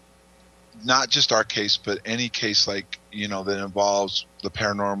look at not just our case, but any case like, that involves the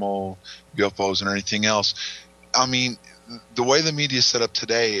paranormal, UFOs, and everything else, I mean, the way the media is set up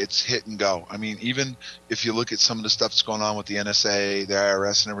today, it's hit and go. I mean, even if you look at some of the stuff that's going on with the NSA, the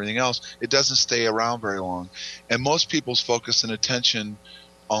IRS, and everything else, it doesn't stay around very long. And most people's focus and attention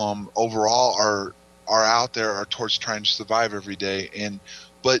overall are out there are towards trying to survive every day.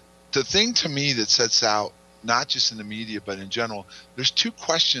 But the thing to me that sets out, not just in the media but in general, there's two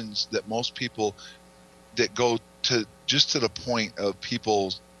questions that most people that go to just to the point of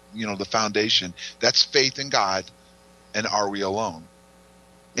people's, the foundation. That's faith in God and are we alone?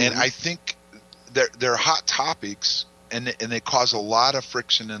 Mm-hmm. And I think they're hot topics and they cause a lot of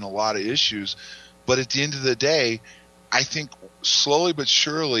friction and a lot of issues. But at the end of the day, I think slowly but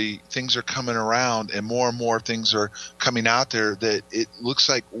surely things are coming around and more things are coming out there that it looks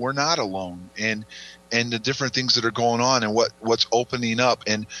like we're not alone, and the different things that are going on and what's opening up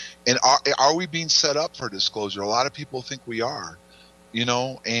and are we being set up for disclosure? A lot of people think we are,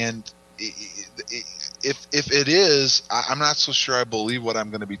 and if it is, I'm not so sure I believe what I'm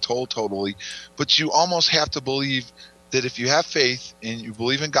going to be told totally, but you almost have to believe that if you have faith and you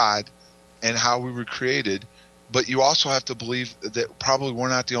believe in God and how we were created, but you also have to believe that probably we're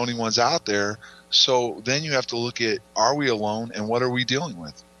not the only ones out there. So then you have to look at, are we alone and what are we dealing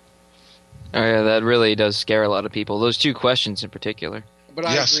with? Oh, yeah, that really does scare a lot of people. Those two questions in particular. But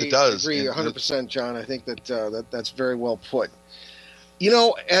yes, it does. I agree 100%, John. I think that's very well put.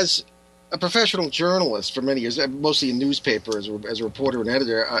 As a professional journalist for many years, mostly in newspaper as a reporter and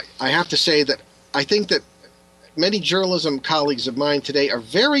editor, I have to say that I think that many journalism colleagues of mine today are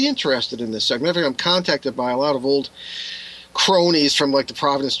very interested in this subject. I'm contacted by a lot of old cronies from like the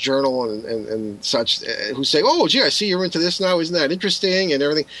Providence Journal and such who say, "Oh, gee, I see you're into this now. Isn't that interesting?" and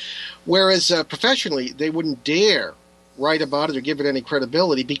everything. Whereas professionally, they wouldn't dare write about it or give it any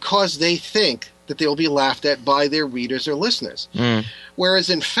credibility because they think that they'll be laughed at by their readers or listeners. Mm. Whereas,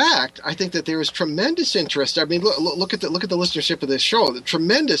 in fact, I think that there is tremendous interest. I mean, look at the listenership of this show. The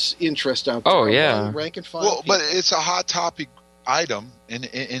tremendous interest out there. Oh, yeah. Rank and file. Well, but it's a hot topic item, and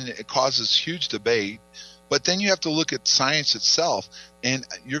it causes huge debate. But then you have to look at science itself, and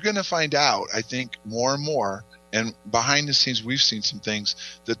you're going to find out, I think, more and more, and behind the scenes we've seen some things,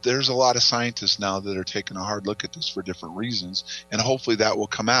 that there's a lot of scientists now that are taking a hard look at this for different reasons, and hopefully that will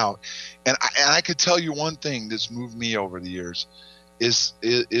come out. And I could tell you one thing that's moved me over the years is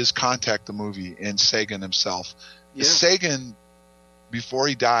Contact, the movie, and Sagan himself. Yeah. Sagan, before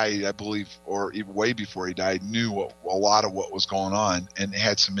he died, I believe, or even way before he died, knew a lot of what was going on and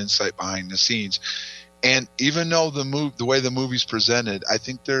had some insight behind the scenes. And even though the way the movie's presented, I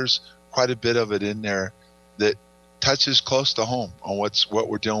think there's quite a bit of it in there that touches close to home on what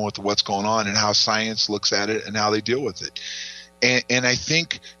we're dealing with, what's going on, and how science looks at it and how they deal with it. And I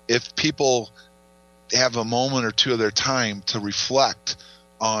think if people have a moment or two of their time to reflect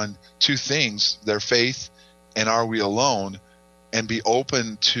on two things, their faith and are we alone, and be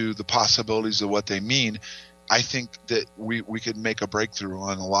open to the possibilities of what they mean, I think that we could make a breakthrough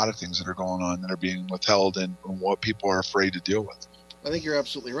on a lot of things that are going on that are being withheld and what people are afraid to deal with. I think you're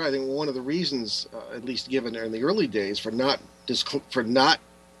absolutely right. I think one of the reasons, at least given in the early days, for not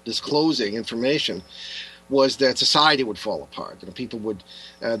disclosing information was that society would fall apart. People would,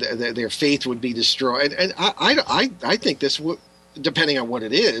 their faith would be destroyed. And I think this would, depending on what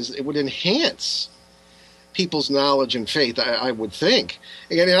it is, it would enhance people's knowledge and faith, I would think.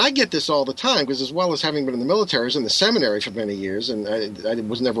 And I get this all the time, because as well as having been in the military, I was in the seminary for many years, and I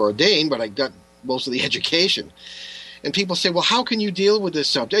was never ordained, but I got most of the education. And people say, well, how can you deal with this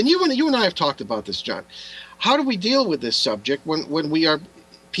subject? And you and I have talked about this, John. How do we deal with this subject when we are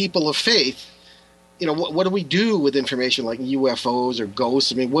people of faith? You know, what do we do with information like UFOs or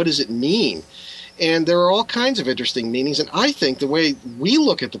ghosts? I mean, what does it mean? And there are all kinds of interesting meanings. And I think the way we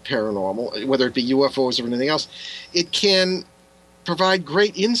look at the paranormal, whether it be UFOs or anything else, it can provide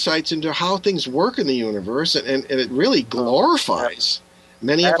great insights into how things work in the universe, and it really glorifies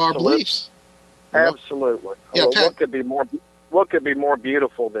many of our beliefs. Absolutely. Yeah, well, what could be more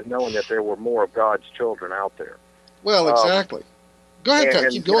beautiful than knowing that there were more of God's children out there? Well, exactly. Go ahead, Pat.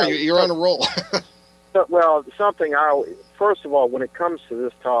 Keep going. You're on a roll. Well, first of all, when it comes to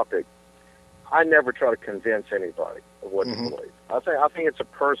this topic, I never try to convince anybody of what to believe. I think it's a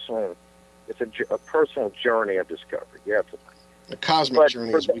personal journey of discovery. You have to. A cosmic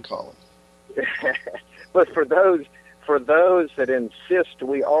journey, as we call it. But for those that insist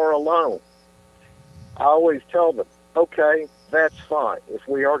we are alone, I always tell them, okay, that's fine. If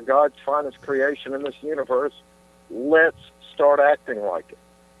we are God's finest creation in this universe, let's start acting like it.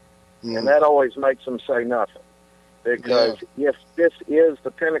 And that always makes them say nothing. Because if this is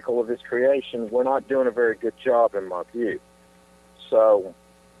the pinnacle of his creation, we're not doing a very good job, in my view. So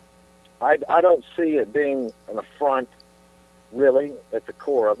I don't see it being an affront, really, at the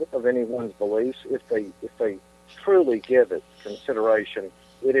core of it, of anyone's beliefs. If they truly give it consideration,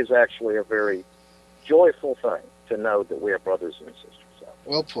 it is actually a very joyful thing to know that we are brothers and sisters.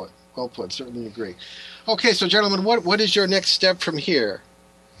 Well put. Well put. Certainly agree. Okay, so gentlemen, what is your next step from here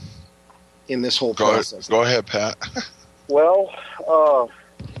in this whole process? Go ahead, Pat. Well,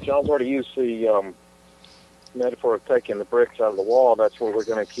 John's already used the metaphor of taking the bricks out of the wall. That's what we're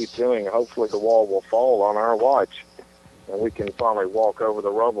going to keep doing. Hopefully the wall will fall on our watch, and we can finally walk over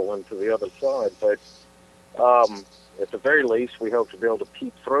the rubble into the other side. But at the very least, we hope to be able to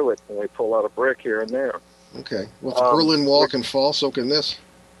peek through it when we pull out a brick here and there. Okay. Well, if the Berlin Wall can fall, so can this.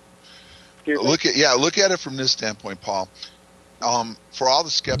 Look at it from this standpoint, Paul. For all the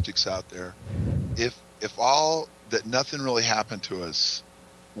skeptics out there, if all that nothing really happened to us,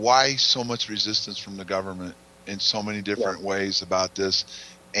 why so much resistance from the government in so many different ways about this,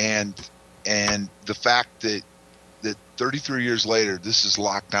 and the fact that 33 years later this is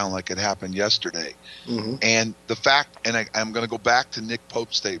locked down like it happened yesterday, and the fact, and I'm going to go back to Nick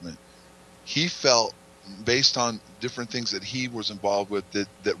Pope's statement. He felt, based on different things that he was involved with,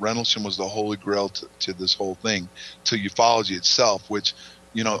 that Rendlesham was the holy grail to this whole thing, to ufology itself, which,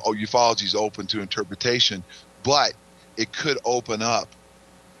 ufology is open to interpretation, but it could open up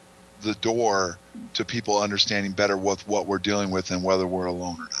the door to people understanding better what we're dealing with and whether we're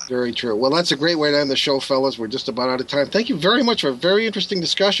alone or not. Very true. Well, that's a great way to end the show, fellas. We're just about out of time. Thank you very much for a very interesting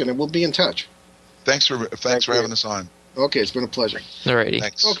discussion, and we'll be in touch. Thanks for having us on. Okay, it's been a pleasure. Alrighty.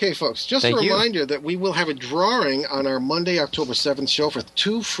 Thanks. Okay, folks, just a reminder that we will have a drawing on our Monday, October 7th show for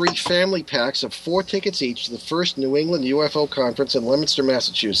 2 free family packs of 4 tickets each to the first New England UFO Conference in Leominster,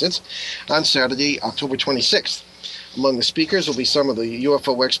 Massachusetts on Saturday, October 26th. Among the speakers will be some of the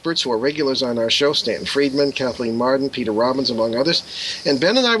UFO experts who are regulars on our show, Stanton Friedman, Kathleen Marden, Peter Robbins, among others. And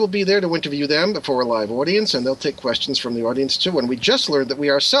Ben and I will be there to interview them before a live audience, and they'll take questions from the audience too. And we just learned that we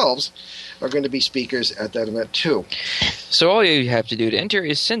ourselves are going to be speakers at that event too. So all you have to do to enter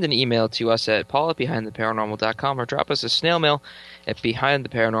is send an email to us at paul@behindtheparanormal.com or drop us a snail mail at Behind the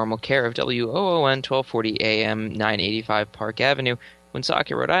Paranormal, care of WOON 1240 AM 985 Park Avenue,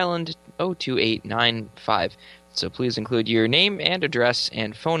 Woonsocket, Rhode Island 02895. So please include your name and address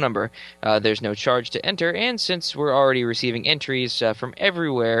and phone number. There's no charge to enter, and since we're already receiving entries from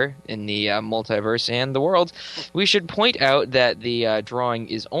everywhere in the multiverse and the world, we should point out that the drawing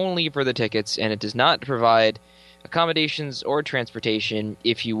is only for the tickets, and it does not provide accommodations or transportation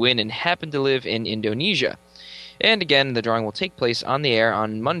if you win and happen to live in Indonesia. And again, the drawing will take place on the air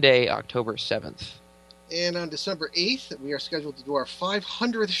on Monday, October 7th. And on December 8th, we are scheduled to do our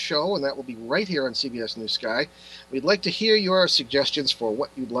 500th show, and that will be right here on CBS News Sky. We'd like to hear your suggestions for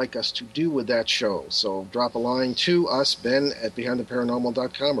what you'd like us to do with that show. So drop a line to us, Ben at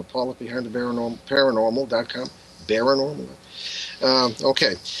BehindTheParanormal.com or Paul at BehindTheParanormal.com. Paranormal.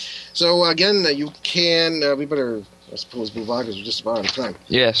 Okay. So, again, you can... we better, I suppose, move on because we're just about out of time.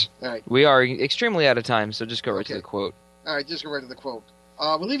 Yes. All right. We are extremely out of time, so just go right to the quote. All right, just go right to the quote.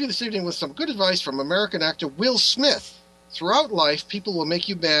 We'll leave you this evening with some good advice from American actor Will Smith. Throughout life, people will make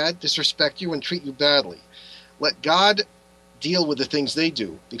you mad, disrespect you, and treat you badly. Let God deal with the things they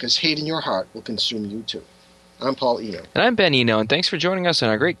do, because hate in your heart will consume you too. I'm Paul Eno. And I'm Ben Eno, and thanks for joining us on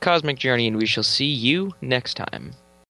our great cosmic journey, and we shall see you next time.